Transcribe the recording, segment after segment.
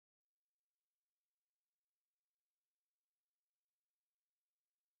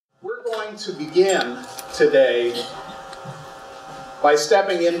We're going to begin today by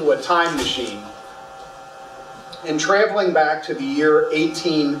stepping into a time machine and traveling back to the year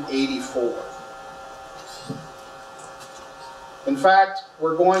 1884. In fact,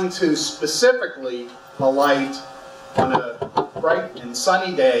 we're going to specifically alight on a bright and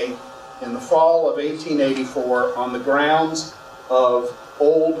sunny day in the fall of 1884 on the grounds of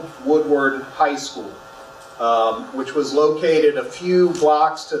Old Woodward High School, which was located a few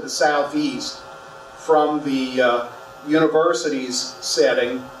blocks to the southeast from the university's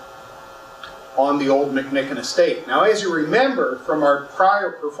setting on the old McMicken estate. Now, as you remember from our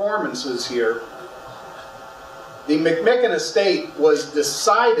prior performances here, the McMicken estate was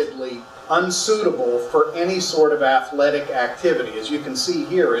decidedly unsuitable for any sort of athletic activity. As you can see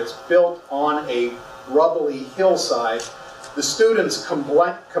here, it's built on a rubbly hillside. The students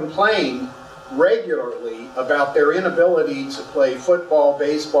complained regularly about their inability to play football,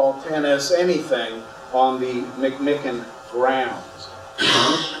 baseball, tennis, anything on the McMicken grounds.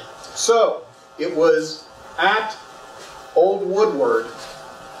 So, it was at Old Woodward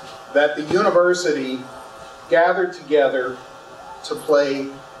that the university gathered together to play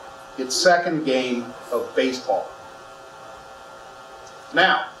its second game of baseball.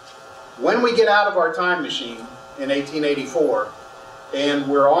 Now, when we get out of our time machine in 1884, and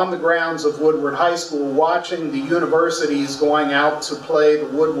we're on the grounds of Woodward High School watching the universities going out to play the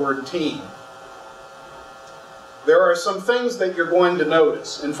Woodward team, there are some things that you're going to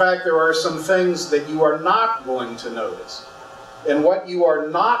notice. In fact, there are some things that you are not going to notice. And what you are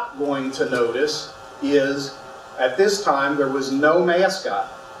not going to notice is, at this time, there was no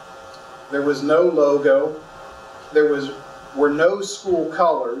mascot. There was no logo. There were no school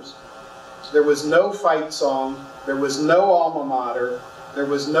colors. There was no fight song. There was no alma mater. There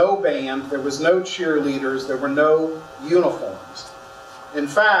was no band. There was no cheerleaders. There were no uniforms. In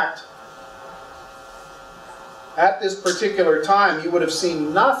fact, at this particular time, you would have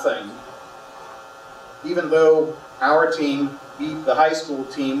seen nothing, even though our team beat the high school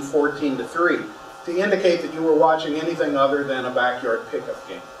team 14-3, to indicate that you were watching anything other than a backyard pickup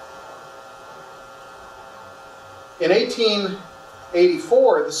game. In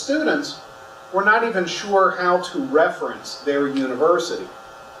 1884, the students were not even sure how to reference their university.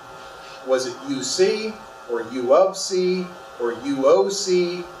 Was it UC, or U of C, or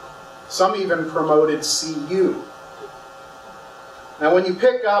UOC? Some even promoted CU. Now, when you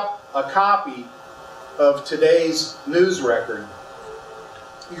pick up a copy of today's news record,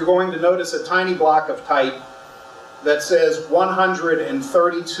 you're going to notice a tiny block of type that says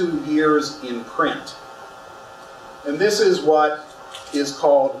 132 years in print. And this is what is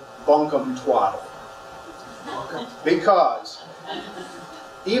called bunkum twaddle. Because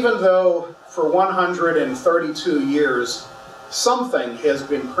even though for 132 years something has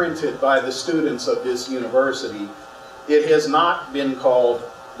been printed by the students of this university, it has not been called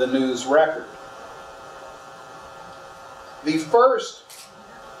the news record. The first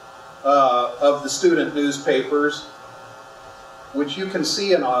of the student newspapers, which you can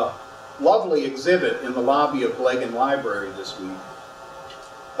see in a lovely exhibit in the lobby of Blagan Library this week,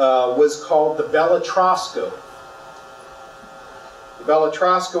 was called the Bellatrosco. The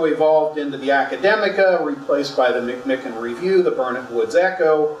Bellatrosco evolved into the Academica, replaced by the McMicken Review, the Burnett Woods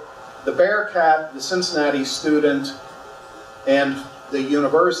Echo, the Bearcat, the Cincinnati Student, and the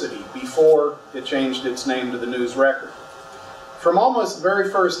University, before it changed its name to the News Record. From almost the very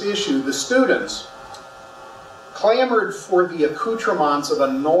first issue, the students clamored for the accoutrements of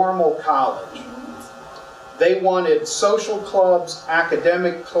a normal college. They wanted social clubs,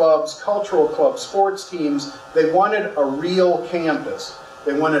 academic clubs, cultural clubs, sports teams. They wanted a real campus.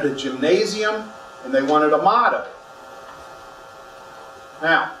 They wanted a gymnasium, and they wanted a motto.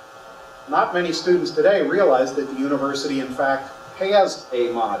 Now, not many students today realize that the university, in fact, has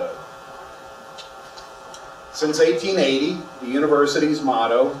a motto. Since 1880, the university's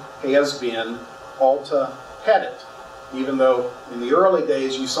motto has been Alta Petit, even though in the early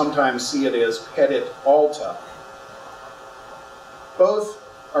days you sometimes see it as Petit Alta. Both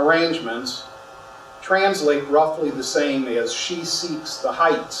arrangements translate roughly the same as She Seeks the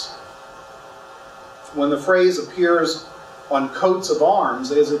Heights. When the phrase appears on coats of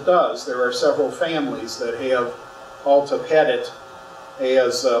arms, as it does, there are several families that have Alta Petit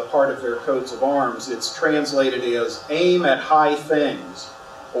as part of their coats of arms. It's translated as aim at high things,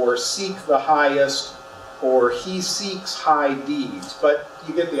 or seek the highest, or he seeks high deeds, but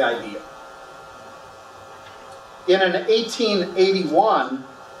you get the idea. In an 1881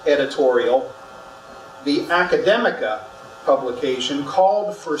 editorial, the Academica publication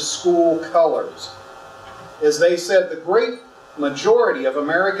called for school colors. As they said, the great majority of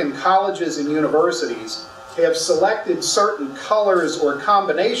American colleges and universities have selected certain colors or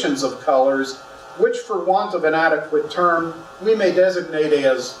combinations of colors, which, for want of an adequate term, we may designate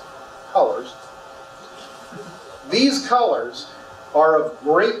as colors. These colors are of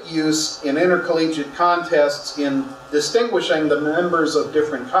great use in intercollegiate contests in distinguishing the members of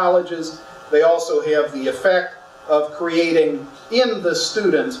different colleges. They also have the effect of creating in the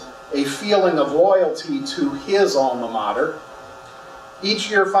student a feeling of loyalty to his alma mater. Each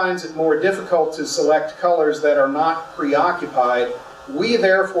year finds it more difficult to select colors that are not preoccupied. We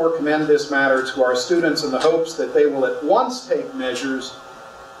therefore commend this matter to our students in the hopes that they will at once take measures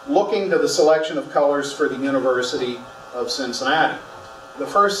looking to the selection of colors for the University of Cincinnati. The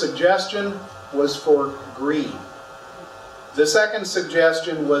first suggestion was for green. The second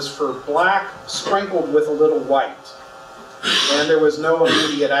suggestion was for black sprinkled with a little white. And there was no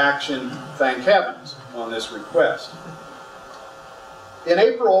immediate action, thank heavens, on this request. In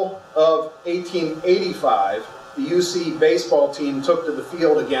April of 1885, the UC baseball team took to the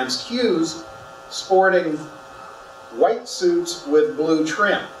field against Hughes, sporting white suits with blue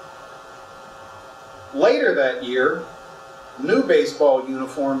trim. Later that year, new baseball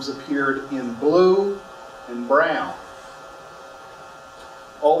uniforms appeared in blue and brown.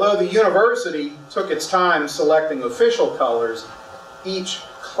 Although the university took its time selecting official colors, each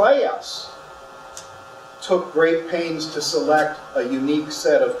class took great pains to select a unique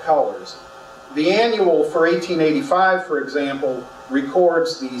set of colors. The annual for 1885, for example,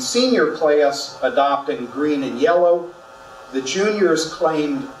 records the senior class adopting green and yellow, the juniors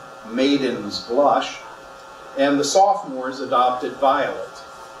claimed maiden's blush, and the sophomores adopted violet.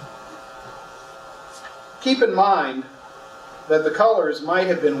 Keep in mind that the colors might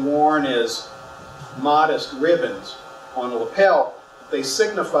have been worn as modest ribbons on a lapel. They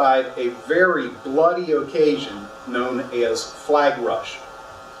signified a very bloody occasion known as flag rush.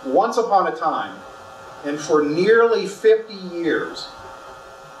 Once upon a time, and for nearly 50 years,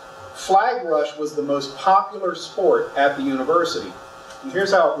 flag rush was the most popular sport at the university. And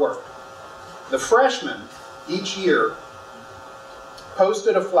here's how it worked. The freshmen each year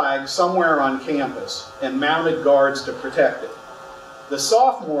posted a flag somewhere on campus and mounted guards to protect it. The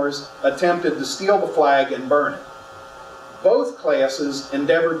sophomores attempted to steal the flag and burn it. Both classes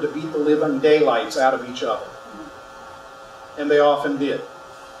endeavored to beat the living daylights out of each other, and they often did.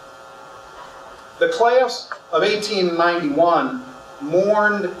 The class of 1891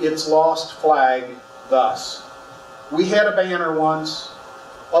 mourned its lost flag thus. We had a banner once,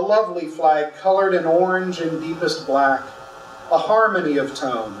 a lovely flag colored in orange and deepest black, a harmony of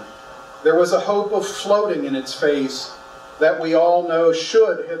tone. There was a hope of floating in its face that we all know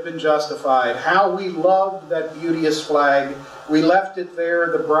should have been justified. How we loved that beauteous flag. We left it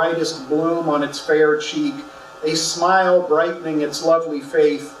there, the brightest bloom on its fair cheek, a smile brightening its lovely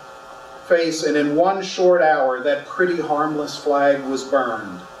face, and in one short hour that pretty harmless flag was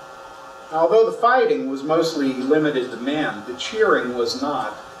burned. Although the fighting was mostly limited to men, the cheering was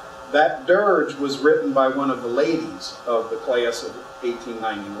not. That dirge was written by one of the ladies of the class of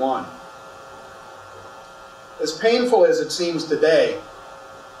 1891. As painful as it seems today,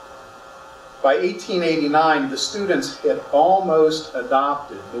 by 1889, the students had almost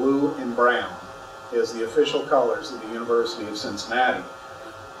adopted blue and brown as the official colors of the University of Cincinnati.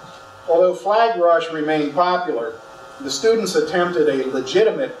 Although flag rush remained popular, the students attempted a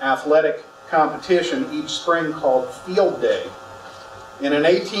legitimate athletic competition each spring called Field Day. And in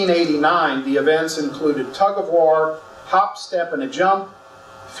 1889, the events included tug-of-war, hop, step, and a jump,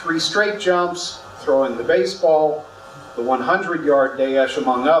 3 straight jumps, throwing the baseball, the 100-yard dash,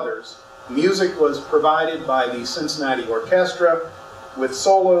 among others. Music was provided by the Cincinnati Orchestra, with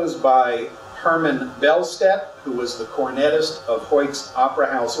solos by Herman Bellstedt, who was the cornetist of Hoyt's Opera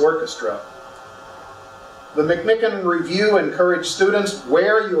House Orchestra. The McMicken Review encouraged students,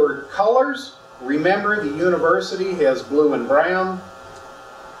 wear your colors. Remember, the university has blue and brown.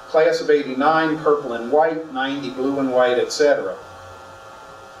 Class of 89, purple and white, 90, blue and white, etc.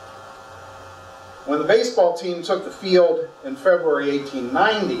 When the baseball team took the field in February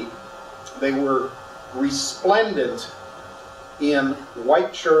 1890, they were resplendent in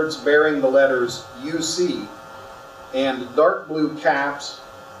white shirts bearing the letters UC and dark blue caps,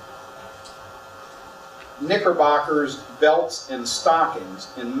 knickerbockers, belts, and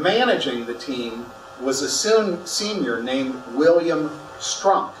stockings. And managing the team was a senior named William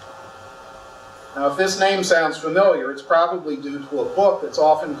Strunk. Now, if this name sounds familiar, it's probably due to a book that's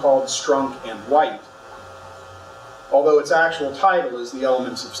often called Strunk and White, although its actual title is The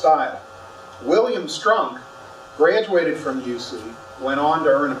Elements of Style. William Strunk graduated from UC, went on to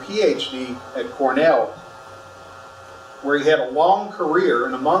earn a PhD at Cornell. where he had a long career,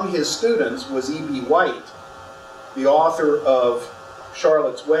 and among his students was E.B. White, the author of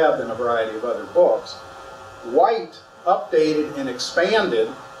Charlotte's Web and a variety of other books. White updated and expanded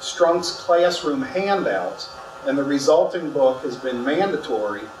Strunk's classroom handouts, and the resulting book has been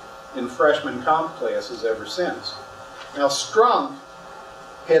mandatory in freshman comp classes ever since. Now, Strunk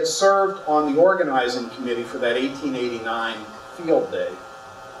had served on the organizing committee for that 1889 field day,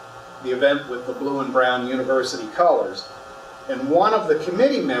 the event with the blue and brown university colors, and one of the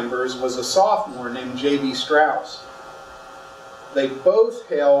committee members was a sophomore named J.B. Strauss. They both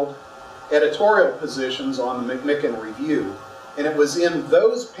held editorial positions on the McMicken Review, and it was in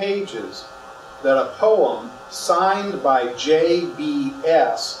those pages that a poem signed by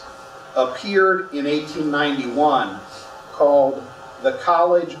J.B.S. appeared in 1891 called "The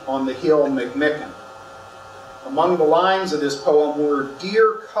College on the Hill McMicken." Among the lines of this poem were,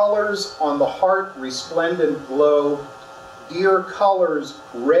 "Dear colors on the heart resplendent glow, dear colors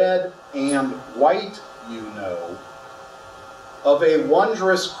red and white, you know, of a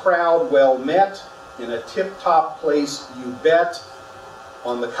wondrous crowd well met, in a tip-top place you bet,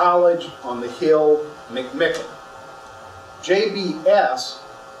 on the college on the hill McMicken." J.B.S.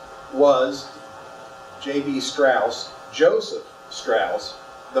 was J.B. Strauss, Joseph Strauss,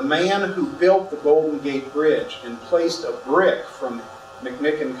 the man who built the Golden Gate Bridge and placed a brick from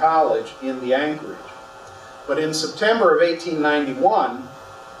McMicken College in the anchorage. But in September of 1891,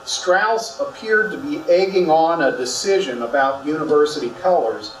 Strauss appeared to be egging on a decision about university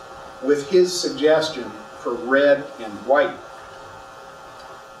colors with his suggestion for red and white.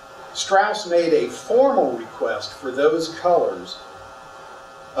 Strauss made a formal request for those colors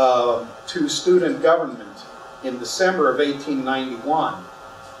to student government in December of 1891.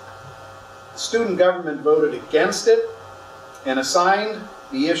 Student government voted against it and assigned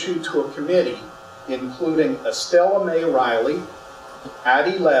the issue to a committee including Estella May Riley,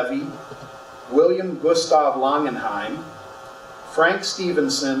 Addie Levy, William Gustav Langenheim, Frank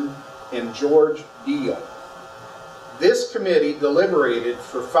Stevenson, and George Deal. This committee deliberated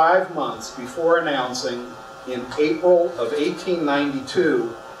for 5 months before announcing in April of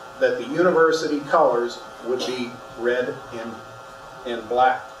 1892 that the university colors would be red and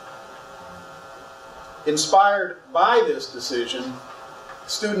black. Inspired by this decision,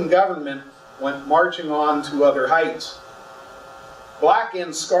 student government went marching on to other heights. Black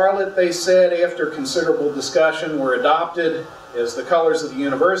and scarlet, they said, after considerable discussion, were adopted as the colors of the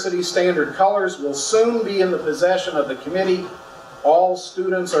university. Standard colors will soon be in the possession of the committee. All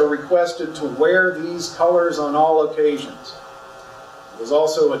students are requested to wear these colors on all occasions. It was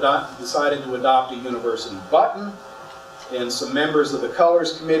also decided to adopt a university button, and some members of the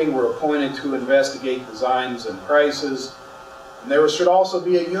colors committee were appointed to investigate designs and prices. And there should also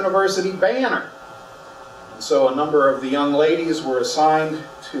be a university banner. And so a number of the young ladies were assigned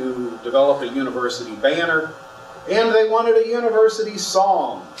to develop a university banner, and they wanted a university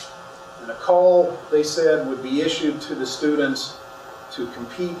song. And a call, they said, would be issued to the students to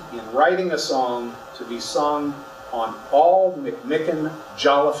compete in writing a song to be sung on all McMicken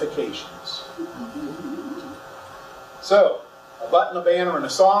jollifications. So, a button, a banner, and a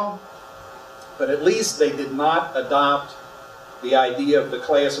song, but at least they did not adopt the idea of the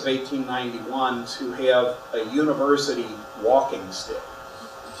class of 1891 to have a university walking stick.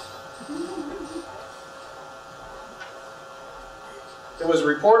 It was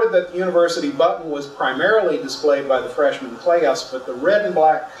reported that the university button was primarily displayed by the freshman class, but the red and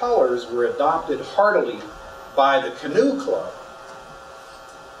black colors were adopted heartily by the Canoe Club.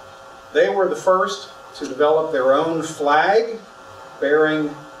 They were the first to develop their own flag,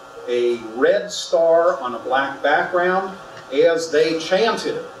 bearing a red star on a black background, as they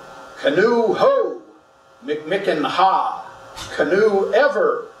chanted, "Canoe ho, McMicken ha, canoe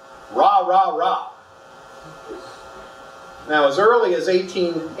ever, rah, rah, rah." Now, as early as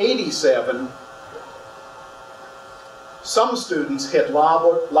 1887, some students had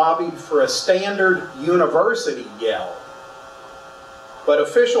lobbied for a standard university yell, but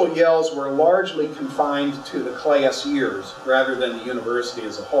official yells were largely confined to the class years rather than the university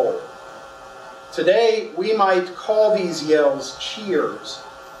as a whole. Today, we might call these yells cheers,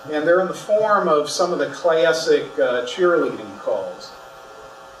 and they're in the form of some of the classic cheerleading calls.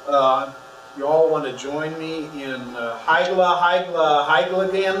 You all want to join me in Heigla, Heigla,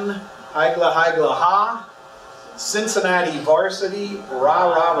 Heiglagin, Heigla, Heigla, ha, Cincinnati varsity, rah,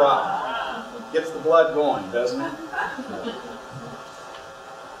 rah, rah. Gets the blood going, doesn't it?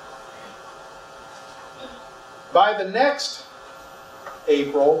 By the next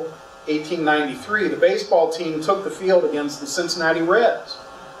April, 1893, the baseball team took the field against the Cincinnati Reds.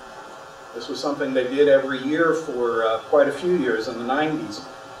 This was something they did every year for quite a few years in the 90s.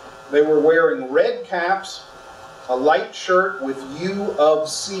 They were wearing red caps, a light shirt with U of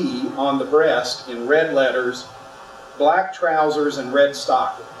C on the breast in red letters, black trousers, and red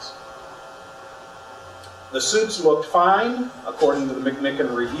stockings. The suits looked fine, according to the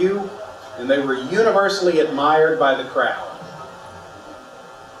McMicken Review, and they were universally admired by the crowd.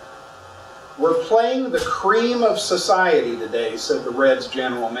 "We're playing the cream of society today," said the Reds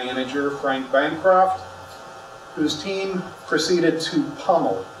general manager, Frank Bancroft, whose team proceeded to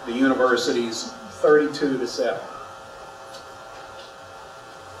pummel the university's 32-7.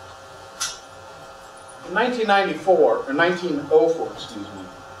 In 1904,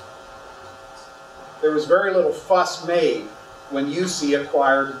 there was very little fuss made when UC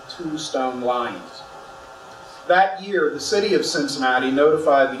acquired 2 stone lions. That year, the city of Cincinnati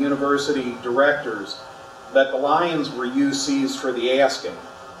notified the university directors that the lions were UC's for the asking.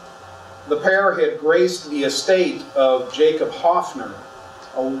 The pair had graced the estate of Jacob Hoffner,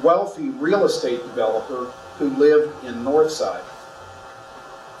 a wealthy real estate developer who lived in Northside.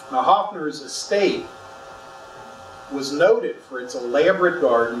 Now, Hoffner's estate was noted for its elaborate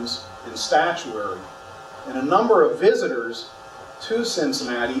gardens and statuary, and a number of visitors to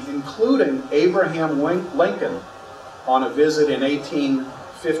Cincinnati, including Abraham Lincoln, on a visit in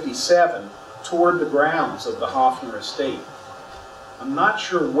 1857, toured the grounds of the Hoffner estate. I'm not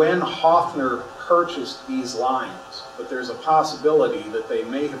sure when Hoffner purchased these lions, but there's a possibility that they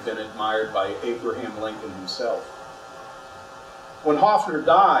may have been admired by Abraham Lincoln himself. When Hoffner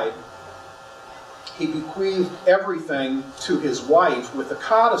died, he bequeathed everything to his wife with a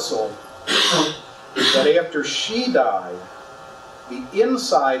codicil that after she died, the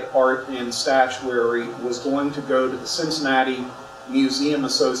inside art and statuary was going to go to the Cincinnati Museum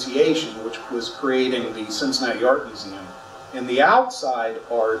Association, which was creating the Cincinnati Art Museum. And the outside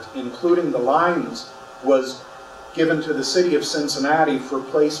art, including the lions, was given to the city of Cincinnati for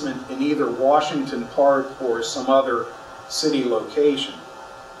placement in either Washington Park or some other city location.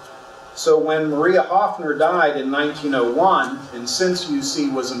 So when Maria Hoffner died in 1901, and since UC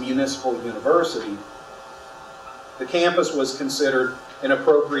was a municipal university, the campus was considered an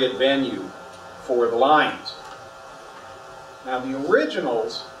appropriate venue for the lions. Now, the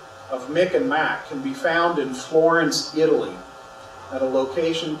originals of Mick and Mack can be found in Florence, Italy, at a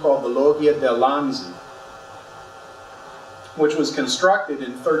location called the Loggia del Lanzi, which was constructed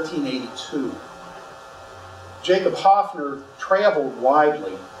in 1382. Jacob Hoffner traveled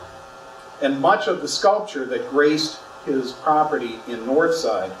widely, and much of the sculpture that graced his property in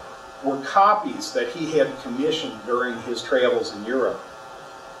Northside were copies that he had commissioned during his travels in Europe.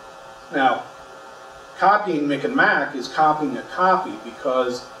 Now, copying Mick and Mack is copying a copy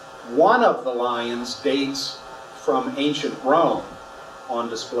because one of the lions dates from ancient Rome, on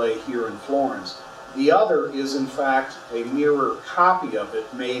display here in Florence. The other is in fact a mirror copy of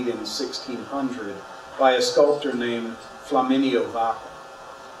it made in 1600 by a sculptor named Flaminio Vacca.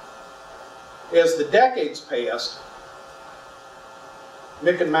 As the decades passed,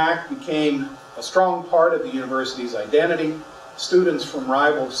 Mick and Mack became a strong part of the university's identity. Students from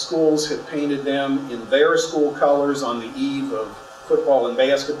rival schools had painted them in their school colors on the eve of football and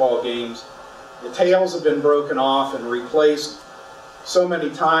basketball games. The tails have been broken off and replaced so many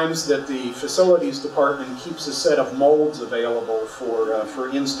times that the facilities department keeps a set of molds available for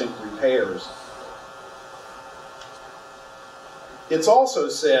instant repairs. It's also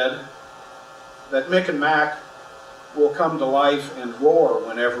said that Mick and Mack will come to life and roar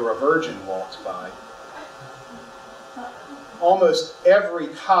whenever a virgin walks by. Almost every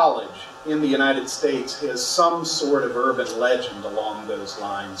college in the United States has some sort of urban legend along those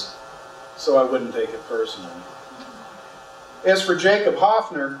lines, so I wouldn't take it personally. As for Jacob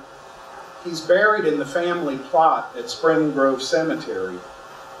Hoffner, he's buried in the family plot at Spring Grove Cemetery.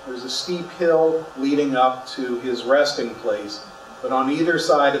 There's a steep hill leading up to his resting place, but on either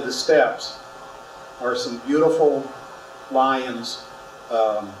side of the steps are some beautiful lions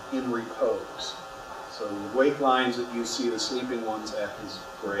in repose. So the wake lions that you see, the sleeping ones at his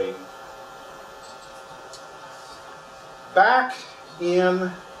grave. Back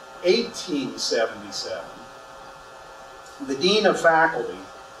in 1877, the Dean of Faculty,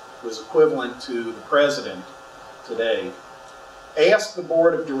 was equivalent to the President today, asked the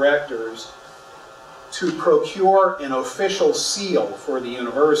Board of Directors to procure an official seal for the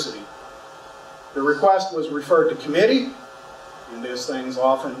university. The request was referred to committee, and as things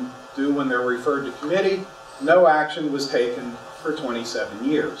often do when they're referred to committee, no action was taken for 27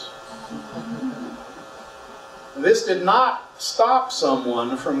 years. This did not stop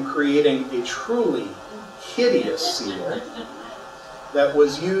someone from creating a truly hideous seal that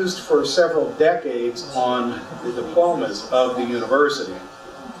was used for several decades on the diplomas of the university.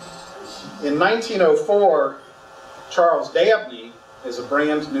 In 1904, Charles Dabney, as a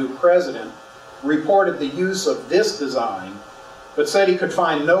brand new president, reported the use of this design, but said he could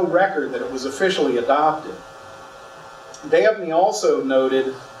find no record that it was officially adopted. Dabney also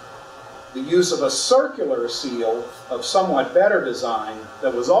noted the use of a circular seal of somewhat better design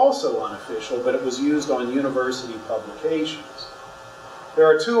that was also unofficial, but it was used on university publications. There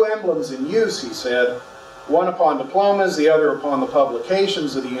are two emblems in use, he said, one upon diplomas, the other upon the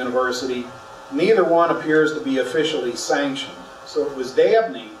publications of the university. Neither one appears to be officially sanctioned. So it was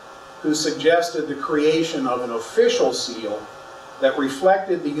Dabney who suggested the creation of an official seal that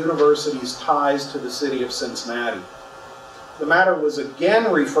reflected the university's ties to the city of Cincinnati. The matter was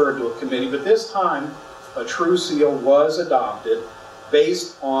again referred to a committee, but this time a true seal was adopted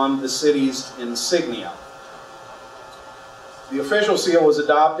based on the city's insignia. The official seal was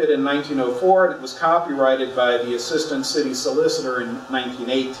adopted in 1904, and it was copyrighted by the assistant city solicitor in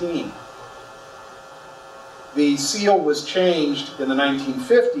 1918. The seal was changed in the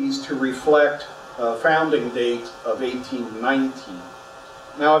 1950s to reflect a founding date of 1819.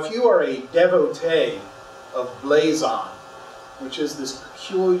 Now, if you are a devotee of blazon, which is this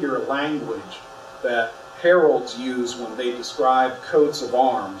peculiar language that heralds use when they describe coats of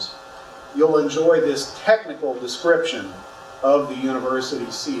arms, you'll enjoy this technical description of the university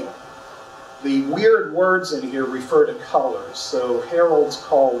seal. The weird words in here refer to colors. So heralds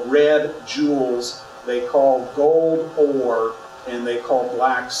call red jewels, they call gold ore, and they call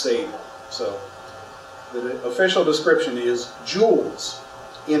black sable. So the official description is jewels,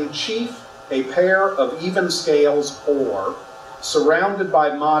 in chief a pair of even scales ore, surrounded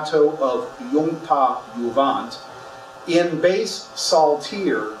by motto of Jungta Juvent, in base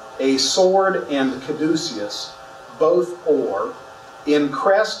saltire a sword and caduceus, both ore, in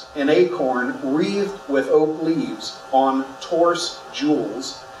crest an acorn wreathed with oak leaves, on torse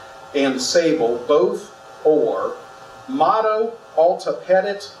jewels and sable, both ore, motto alta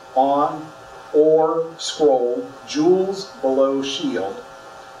pedit on or scroll, jewels below shield,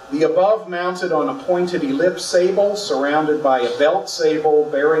 the above mounted on a pointed ellipse sable, surrounded by a belt sable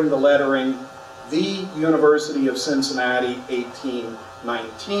bearing the lettering, The University of Cincinnati,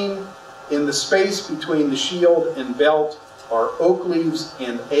 1819. In the space between the shield and belt are oak leaves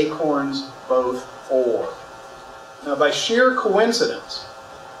and acorns, both ore. Now, by sheer coincidence,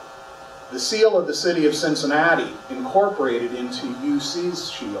 the seal of the city of Cincinnati, incorporated into UC's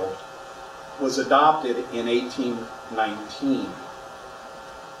shield, was adopted in 1819.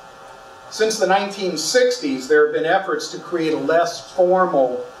 Since the 1960s, there have been efforts to create a less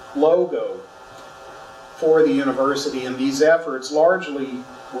formal logo for the university, and these efforts largely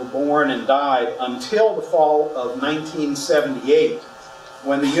were born and died until the fall of 1978,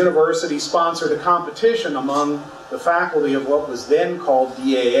 when the university sponsored a competition among the faculty of what was then called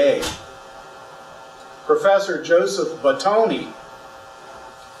DAA. Professor Joseph Bottoni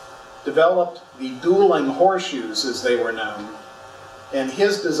developed the dueling horseshoes, as they were known, and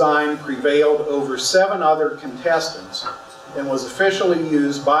his design prevailed over 7 other contestants and was officially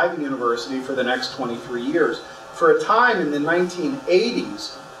used by the university for the next 23 years. For a time in the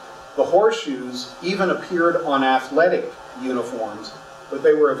 1980s, the horseshoes even appeared on athletic uniforms, but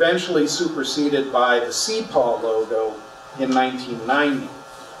they were eventually superseded by the CPAW logo in 1990.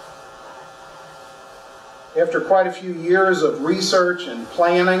 After quite a few years of research and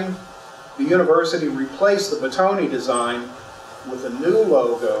planning, the university replaced the Bottoni design with a new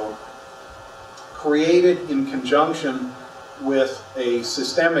logo created in conjunction with a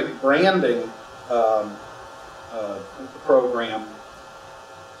systemic branding program,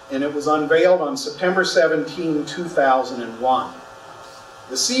 and it was unveiled on September 17, 2001.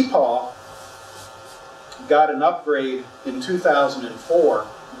 The CPAW got an upgrade in 2004.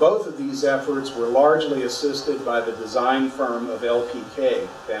 Both of these efforts were largely assisted by the design firm of LPK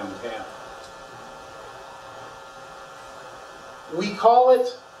downtown. We call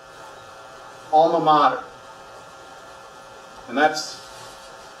it Alma Mater, and that's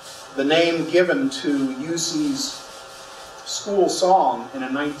the name given to UC's school song in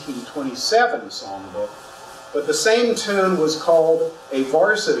a 1927 songbook, but the same tune was called a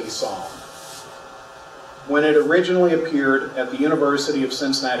varsity song when it originally appeared at the University of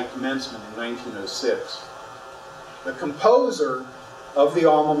Cincinnati commencement in 1906. The composer of the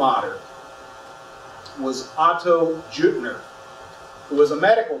Alma Mater was Otto Juttner, who was a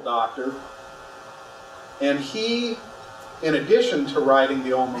medical doctor, and he, in addition to writing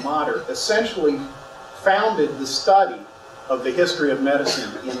the Alma Mater, essentially founded the study of the history of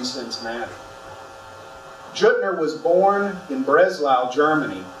medicine in Cincinnati. Juttner was born in Breslau,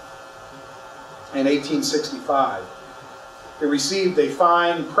 Germany in 1865. He received a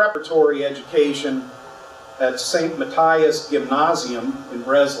fine preparatory education at St. Matthias Gymnasium in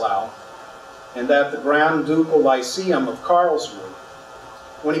Breslau and at the Grand Ducal Lyceum of Karlsruhe.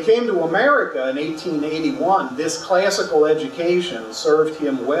 When he came to America in 1881, this classical education served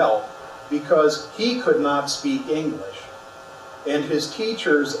him well because he could not speak English, and his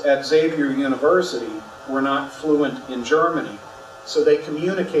teachers at Xavier University were not fluent in Germany, so they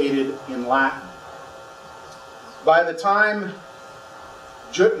communicated in Latin. By the time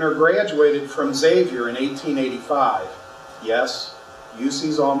Juttner graduated from Xavier in 1885, yes,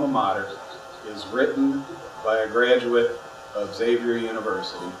 UC's alma mater is written by a graduate of Xavier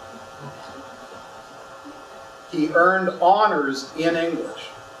University. He earned honors in English.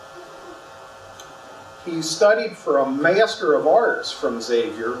 He studied for a Master of Arts from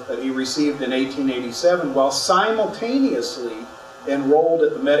Xavier that he received in 1887, while simultaneously enrolled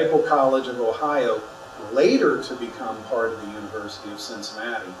at the Medical College of Ohio, later to become part of the University of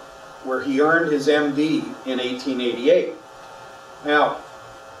Cincinnati, where he earned his MD in 1888. Now,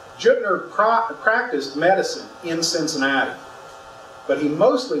 Juttner practiced medicine in Cincinnati, but he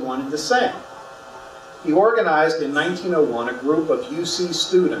mostly wanted to sing. He organized in 1901 a group of UC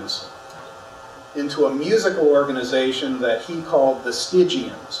students into a musical organization that he called the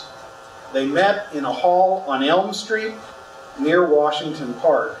Stygians. They met in a hall on Elm Street near Washington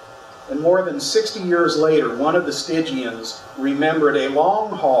Park, and more than 60 years later, one of the Stygians remembered a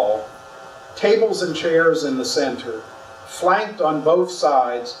long hall, tables and chairs in the center, flanked on both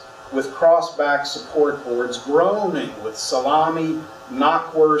sides with cross-back support boards, groaning with salami,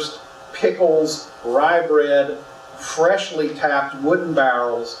 knockwurst, pickles, rye bread, freshly tapped wooden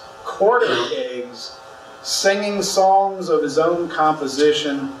barrels, quartered eggs, singing songs of his own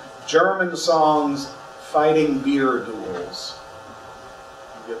composition, German songs, fighting beer duels.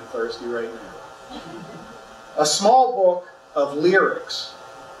 I'm getting thirsty right now. A small book of lyrics,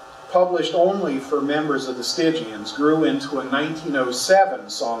 published only for members of the Stygians, grew into a 1907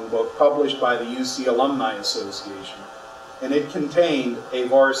 songbook published by the UC Alumni Association, and it contained a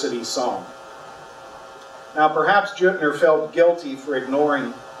varsity song. Now, perhaps Juttner felt guilty for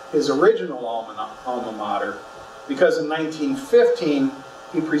ignoring his original alma mater, because in 1915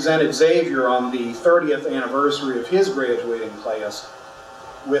 he presented Xavier on the 30th anniversary of his graduating class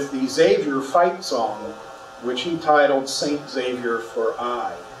with the Xavier fight song, which he titled St. Xavier for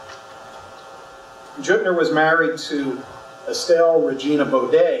I. Juttner was married to Estelle Regina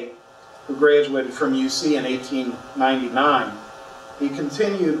Baudet, who graduated from UC in 1899. He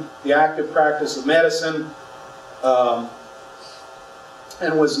continued the active practice of medicine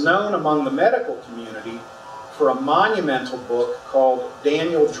and was known among the medical community for a monumental book called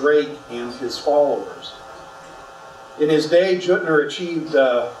Daniel Drake and His Followers. In his day, Juttner achieved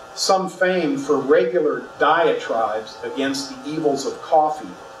some fame for regular diatribes against the evils of coffee.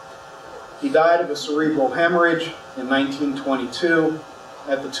 He died of a cerebral hemorrhage in 1922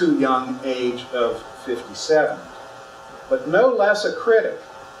 at the too young age of 57. But no less a critic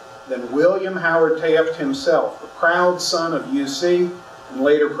than William Howard Taft himself, the proud son of UC and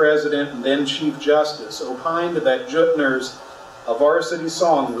later president and then Chief Justice, opined that Juttner's A Varsity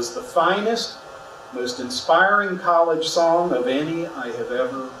Song was the finest, most inspiring college song of any I have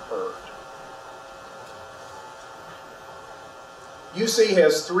ever heard. UC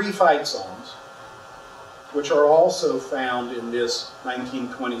has 3 fight songs, which are also found in this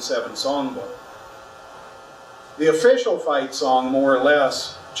 1927 songbook. The official fight song, more or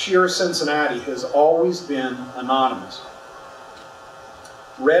less, Cheer Cincinnati, has always been anonymous.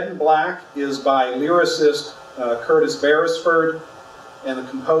 Red and Black is by lyricist Curtis Beresford and the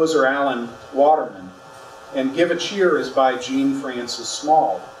composer Alan Waterman, and Give a Cheer is by Jean Francis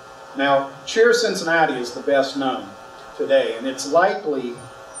Small. Now, Cheer Cincinnati is the best known today, and it's likely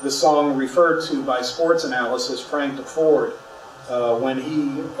the song referred to by sports analyst Frank DeFord when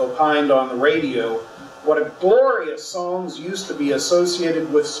he opined on the radio, "What a glorious songs used to be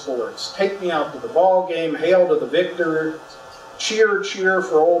associated with sports. Take me out to the ball game, hail to the victor, cheer, cheer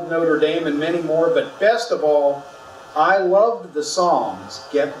for old Notre Dame," and many more. But best of all, I loved the songs,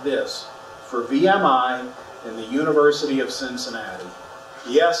 get this, for VMI and the University of Cincinnati.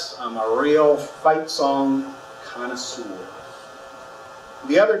 Yes, I'm a real fight song connoisseur.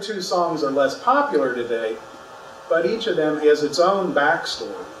 The other 2 songs are less popular today, but each of them has its own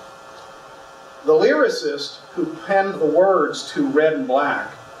backstory. The lyricist who penned the words to Red and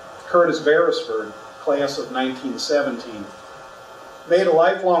Black, Curtis Beresford, class of 1917, made a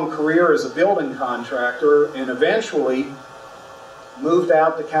lifelong career as a building contractor and eventually moved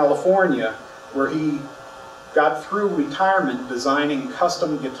out to California, where he got through retirement designing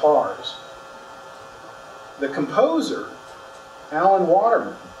custom guitars. The composer, Alan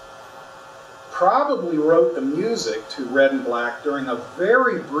Waterman, probably wrote the music to Red and Black during a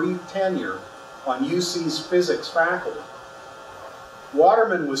very brief tenure on UC's physics faculty.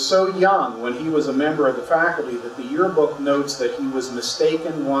 Waterman was so young when he was a member of the faculty that the yearbook notes that he was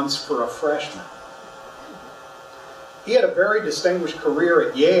mistaken once for a freshman. He had a very distinguished career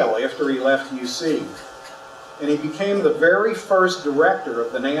at Yale after he left UC, and he became the very first director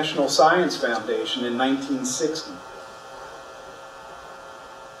of the National Science Foundation in 1960.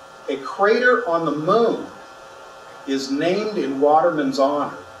 A crater on the moon is named in Waterman's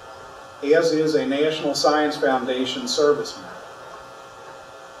honor, as is a National Science Foundation service medal.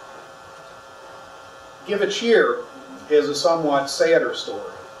 Give a Cheer is a somewhat sadder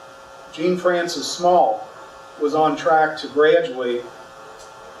story. Jean Francis Small was on track to graduate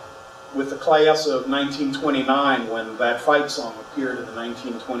with the class of 1929 when that fight song appeared in the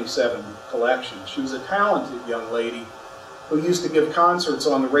 1927 collection. She was a talented young lady who used to give concerts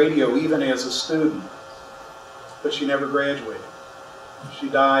on the radio even as a student, but she never graduated. She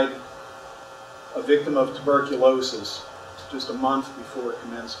died a victim of tuberculosis just a month before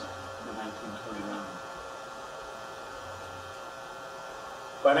commencement in 1929.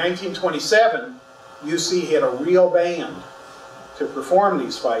 By 1927, UC had a real band to perform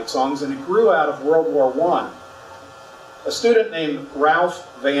these fight songs, and it grew out of World War I. A student named Ralph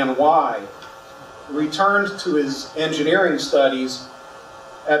Van Wy returned to his engineering studies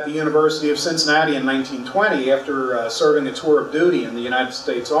at the University of Cincinnati in 1920 after serving a tour of duty in the United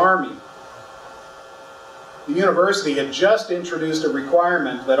States Army. The university had just introduced a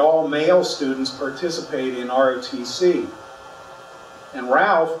requirement that all male students participate in ROTC. And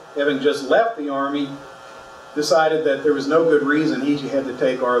Ralph, having just left the Army, decided that there was no good reason he had to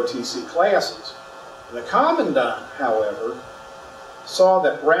take ROTC classes. The commandant, however, saw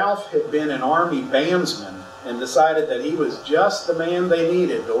that Ralph had been an Army bandsman and decided that he was just the man they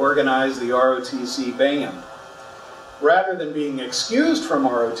needed to organize the ROTC band. Rather than being excused from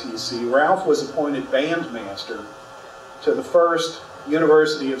ROTC, Ralph was appointed bandmaster to the first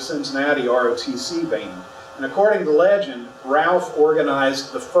University of Cincinnati ROTC band. And according to legend, Ralph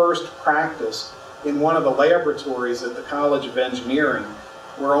organized the first practice in one of the laboratories at the College of Engineering,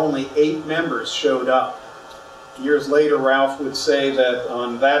 where only 8 members showed up. Years later, Ralph would say that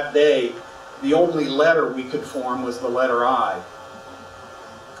on that day, the only letter we could form was the letter I.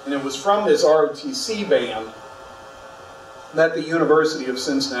 And it was from this ROTC band that the University of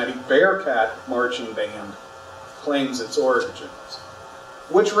Cincinnati Bearcat Marching Band claims its origins.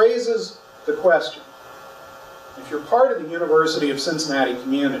 Which raises the question, if you're part of the University of Cincinnati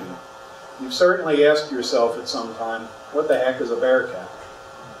community, you've certainly asked yourself at some time, what the heck is a Bearcat?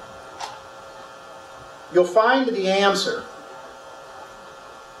 You'll find the answer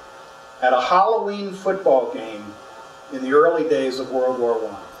at a Halloween football game in the early days of World War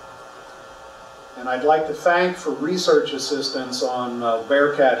I. And I'd like to thank for research assistance on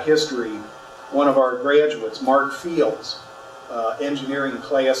Bearcat history one of our graduates, Mark Fields, engineering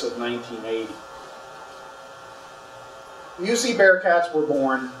class of 1980. UC Bearcats were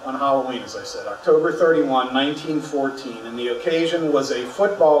born on Halloween, as I said, October 31, 1914, and the occasion was a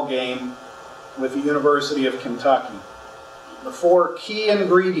football game with the University of Kentucky. The 4 key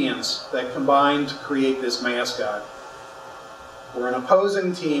ingredients that combined to create this mascot were an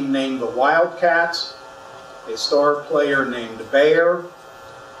opposing team named the Wildcats, a star player named Bear,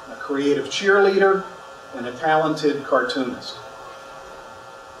 a creative cheerleader, and a talented cartoonist.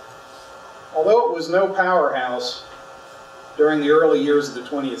 Although it was no powerhouse during the early years of the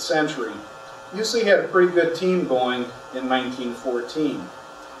 20th century, UC had a pretty good team going in 1914.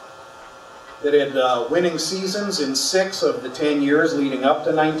 It had winning seasons in 6 of the 10 years leading up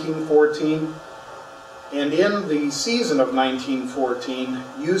to 1914. And in the season of 1914,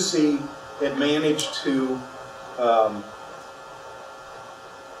 UC had managed to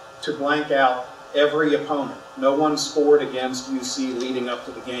blank out every opponent. No one scored against UC leading up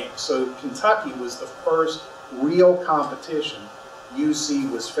to the game. So Kentucky was the first real competition UC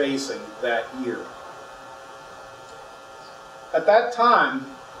was facing that year. At that time,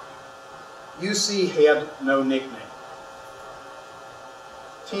 UC had no nickname.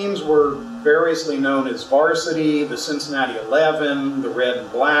 Teams were variously known as Varsity, the Cincinnati 11, the Red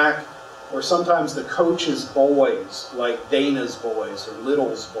and Black, or sometimes the coach's boys, like Dana's boys or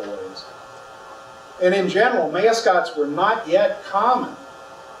Little's boys. And in general, mascots were not yet common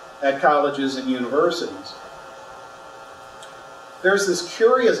at colleges and universities. There's this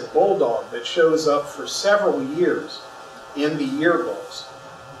curious bulldog that shows up for several years in the yearbooks.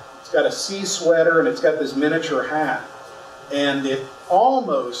 It's got a sea sweater and it's got this miniature hat. And it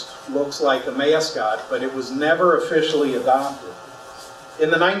almost looks like a mascot, but it was never officially adopted. In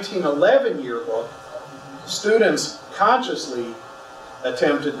the 1911 yearbook, students consciously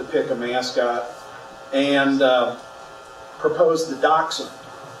attempted to pick a mascot and proposed the dachshund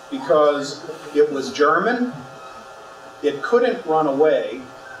because it was German, it couldn't run away,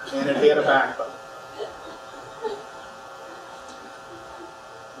 and it had a backbone.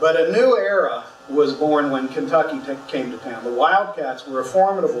 But a new era was born when Kentucky came to town. The Wildcats were a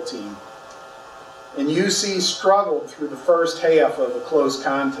formidable team, and UC struggled through the first half of a close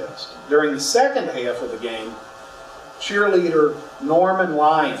contest. During the second half of the game, cheerleader Norman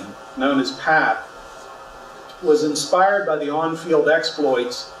Lyon, known as Pat, was inspired by the on-field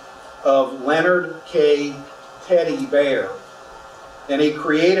exploits of Leonard K. Teddy Bear, and he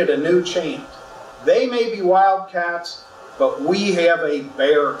created a new chant. They may be Wildcats, but we have a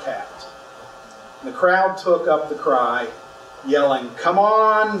Bearcat. The crowd took up the cry, yelling, "Come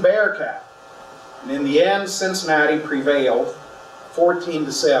on, Bearcat!" And in the end, Cincinnati prevailed,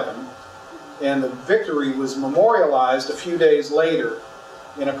 14-7, and the victory was memorialized a few days later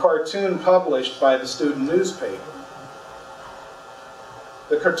in a cartoon published by the student newspaper.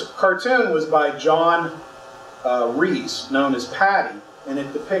 The cartoon was by John Reese, known as Patty, and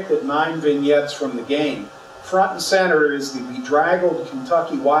it depicted 9 vignettes from the game. Front and center is the bedraggled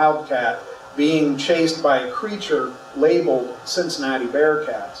Kentucky Wildcat being chased by a creature labeled Cincinnati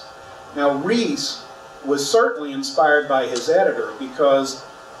Bearcats. Now, Reese was certainly inspired by his editor because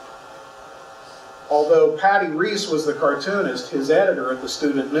although Patty Reese was the cartoonist, his editor at the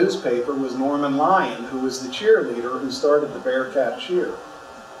student newspaper was Norman Lyon, who was the cheerleader who started the Bearcat cheer.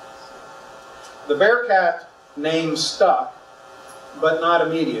 The Bearcat name stuck, but not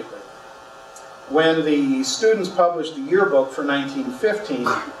immediately. When the students published the yearbook for 1915,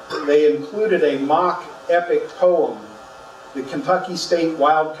 they included a mock epic poem, The Kentucky State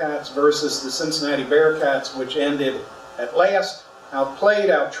Wildcats versus the Cincinnati Bearcats, which ended, "At last, outplayed,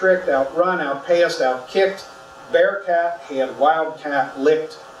 outtricked, outrun, outpassed, outkicked, Bearcat had Wildcat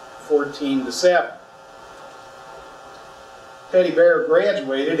licked, 14-7. Teddy Bear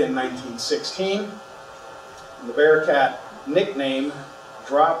graduated in 1916, and the Bearcat nickname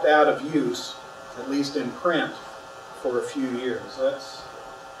dropped out of use, at least in print, for a few years. That's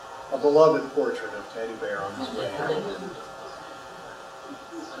a beloved portrait of Teddy Bear on his way out.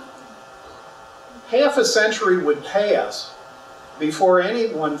 Half a century would pass before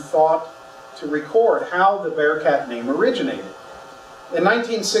anyone thought to record how the Bearcat name originated. In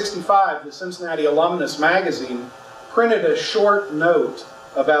 1965, the Cincinnati Alumnus magazine printed a short note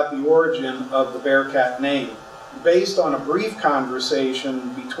about the origin of the Bearcat name, based on a brief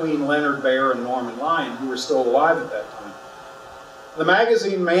conversation between Leonard Bear and Norman Lyon, who were still alive at that time. The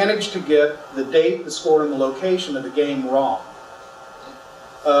magazine managed to get the date, the score, and the location of the game wrong,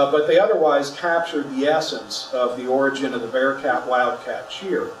 but they otherwise captured the essence of the origin of the Bearcat Wildcat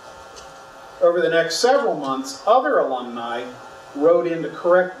cheer. Over the next several months, other alumni wrote in to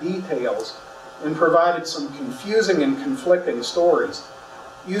correct details and provided some confusing and conflicting stories.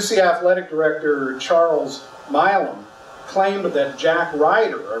 UC Athletic Director Charles Milam claimed that Jack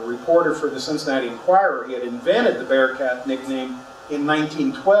Ryder, a reporter for the Cincinnati Enquirer, had invented the Bearcat nickname in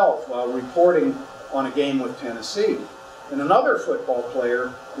 1912 while reporting on a game with Tennessee. And another football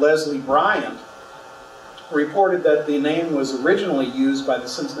player, Leslie Bryant, reported that the name was originally used by the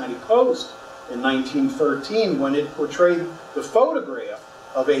Cincinnati Post in 1913 when it portrayed the photograph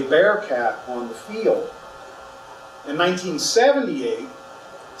of a Bearcat on the field. In 1978,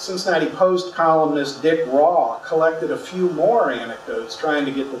 Cincinnati Post columnist Dick Raw collected a few more anecdotes trying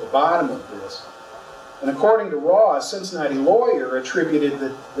to get to the bottom of this. And according to Raw, a Cincinnati lawyer attributed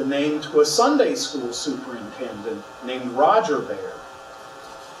the name to a Sunday school superintendent named Roger Bear.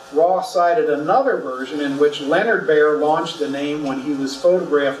 Raw cited another version in which Leonard Bear launched the name when he was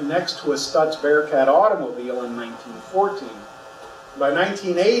photographed next to a Stutz Bearcat automobile in 1914. By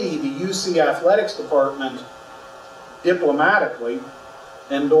 1980, the UC Athletics Department diplomatically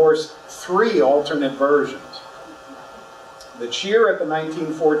endorsed 3 alternate versions: the cheer at the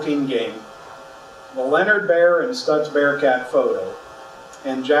 1914 game, the Leonard Bear and Stutz Bearcat photo,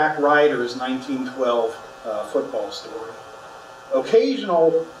 and Jack Ryder's 1912 football story.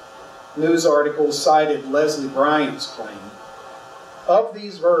 Occasional news articles cited Leslie Bryant's claim. Of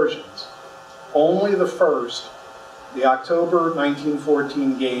these versions, only the first, the October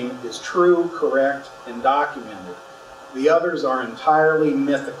 1914 game, is true, correct, and documented. The others are entirely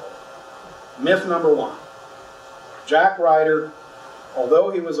mythical. Myth number 1. Jack Ryder, although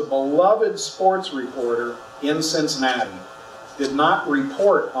he was a beloved sports reporter in Cincinnati, did not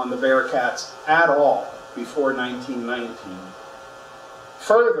report on the Bearcats at all before 1919.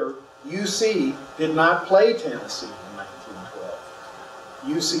 Further, UC did not play Tennessee in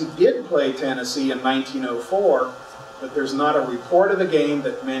 1912. UC did play Tennessee in 1904, but there's not a report of the game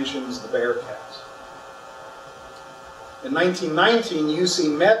that mentions the Bearcats. In 1919,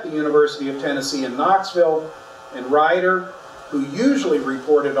 UC met the University of Tennessee in Knoxville, and Ryder, who usually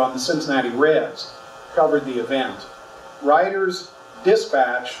reported on the Cincinnati Reds, covered the event. Ryder's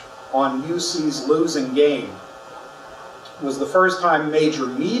dispatch on UC's losing game was the first time major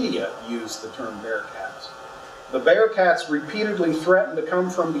media used the term Bearcats. The Bearcats repeatedly threatened to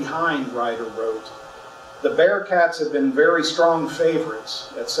come from behind, Ryder wrote. The Bearcats have been very strong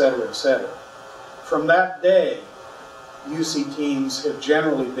favorites, etc., etc. From that day, UC teams have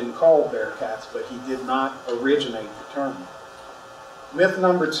generally been called Bearcats, but he did not originate the term. Myth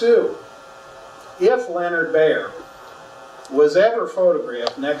number 2. If Leonard Bear was ever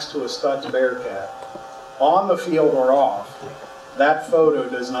photographed next to a Stutz Bearcat, on the field or off, that photo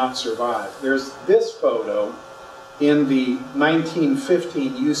does not survive. There's this photo in the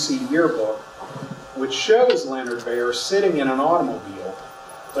 1915 UC yearbook, which shows Leonard Bear sitting in an automobile,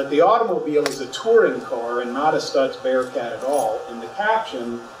 but the automobile is a touring car and not a Stutz Bearcat at all, and the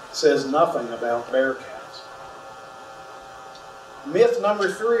caption says nothing about Bearcats. Myth number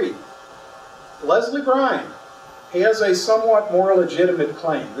 3. Leslie Bryan has a somewhat more legitimate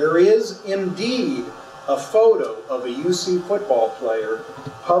claim. There is indeed a photo of a UC football player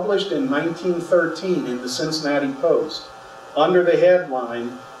published in 1913 in the Cincinnati Post under the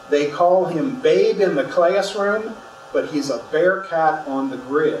headline, "They call him Babe in the classroom, but he's a Bearcat on the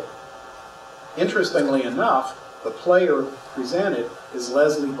grid." Interestingly enough, the player presented is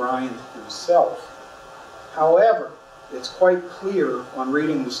Leslie Bryan himself. However, it's quite clear on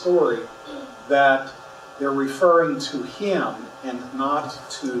reading the story that they're referring to him and not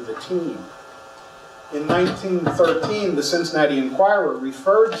to the team. In 1913, the Cincinnati Enquirer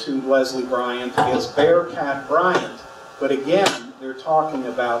referred to Leslie Bryant as Bearcat Bryant, but again, they're talking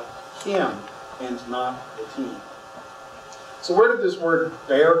about him and not the team. So where did this word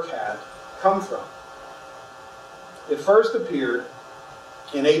Bearcat come from? It first appeared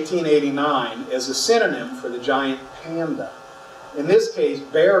in 1889 as a synonym for the giant panda. In this case,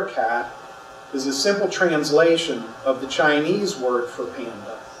 Bearcat is a simple translation of the Chinese word for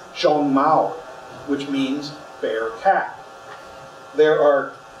panda, zhongmao, which means bear cat. There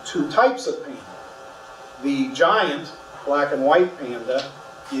are 2 types of panda. The giant black and white panda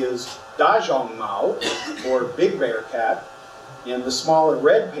is dazhongmao, or big bear cat, and the smaller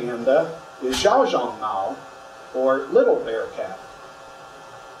red panda is zhaozhongmao, or little bear cat.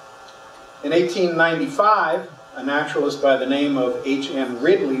 In 1895, a naturalist by the name of H.N.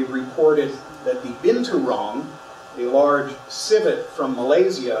 Ridley reported that the binturong, a large civet from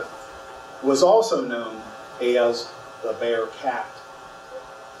Malaysia, was also known as the bear cat.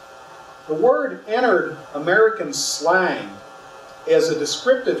 The word entered American slang as a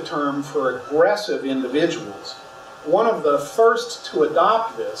descriptive term for aggressive individuals. One of the first to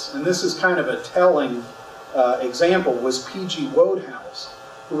adopt this, and this is kind of a telling example, was P.G. Wodehouse,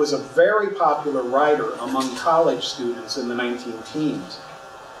 who was a very popular writer among college students in the 19-teens.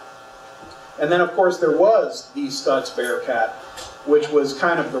 And then, of course, there was the Stutz Bearcat, which was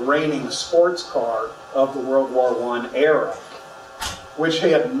kind of the reigning sports car of the World War I era, which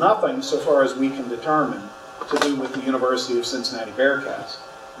had nothing, so far as we can determine, to do with the University of Cincinnati Bearcats.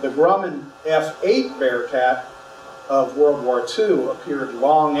 The Grumman F-8 Bearcat of World War II appeared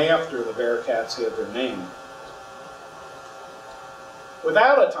long after the Bearcats had their name.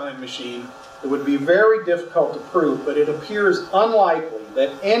 Without a time machine, it would be very difficult to prove, but it appears unlikely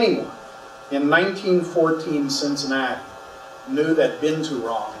that anyone in 1914 Cincinnati knew that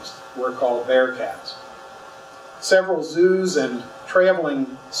binturongs were called Bearcats. Several zoos and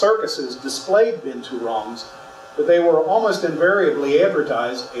traveling circuses displayed binturongs, but they were almost invariably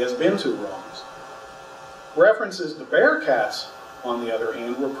advertised as binturongs. References to Bearcats, on the other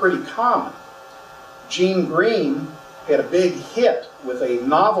hand, were pretty common. Gene Green had a big hit with a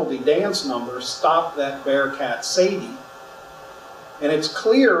novelty dance number, "Stop That Bearcat Sadie," and it's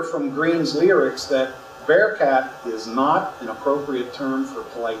clear from Green's lyrics that Bearcat is not an appropriate term for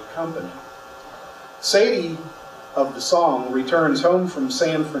polite company. Sadie of the song returns home from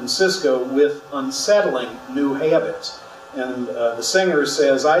San Francisco with unsettling new habits. And the singer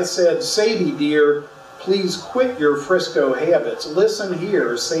says, "I said, Sadie dear, please quit your Frisco habits. Listen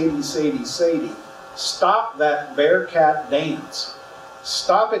here, Sadie, Sadie, Sadie. Stop that Bearcat dance.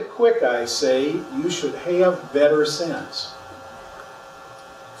 Stop it quick, I say. You should have better sense."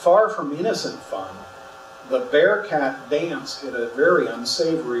 Far from innocent fun, the Bearcat dance had a very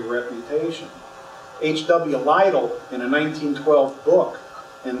unsavory reputation. H.W. Lytle, in a 1912 book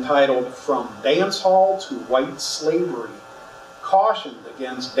entitled From Dance Hall to White Slavery, cautioned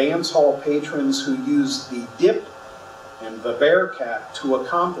against dance hall patrons who used the dip and the Bearcat to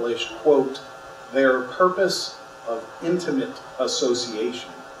accomplish, quote, their purpose of intimate association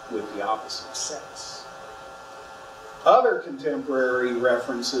with the opposite sex. Other contemporary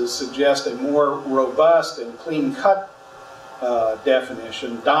references suggest a more robust and clean-cut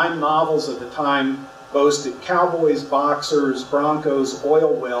definition. Dime novels at the time boasted cowboys, boxers, broncos,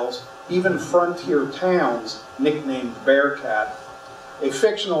 oil wells, even frontier towns nicknamed Bearcat. A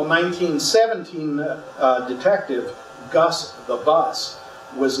fictional 1917 detective, Gus the Bus,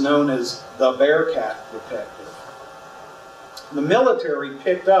 was known as the Bearcat Detective. The military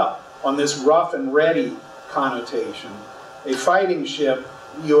picked up on this rough and ready connotation. A fighting ship,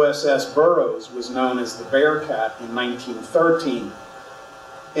 USS Burroughs, was known as the Bearcat in 1913.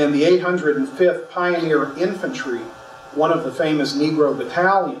 And the 805th Pioneer Infantry, one of the famous Negro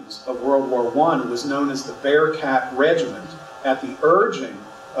battalions of World War I, was known as the Bearcat Regiment at the urging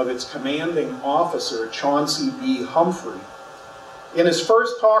of its commanding officer, Chauncey B. Humphrey. In his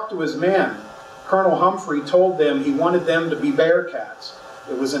first talk to his men, Colonel Humphrey told them he wanted them to be Bearcats.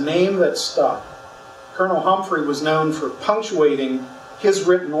 It was a name that stuck. Colonel Humphrey was known for punctuating his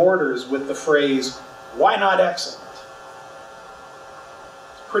written orders with the phrase, "Why not excellent?"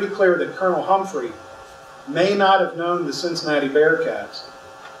 It's pretty clear that Colonel Humphrey may not have known the Cincinnati Bearcats,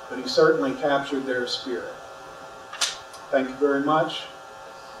 but he certainly captured their spirit. Thank you very much.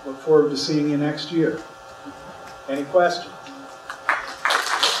 Look forward to seeing you next year. Any questions?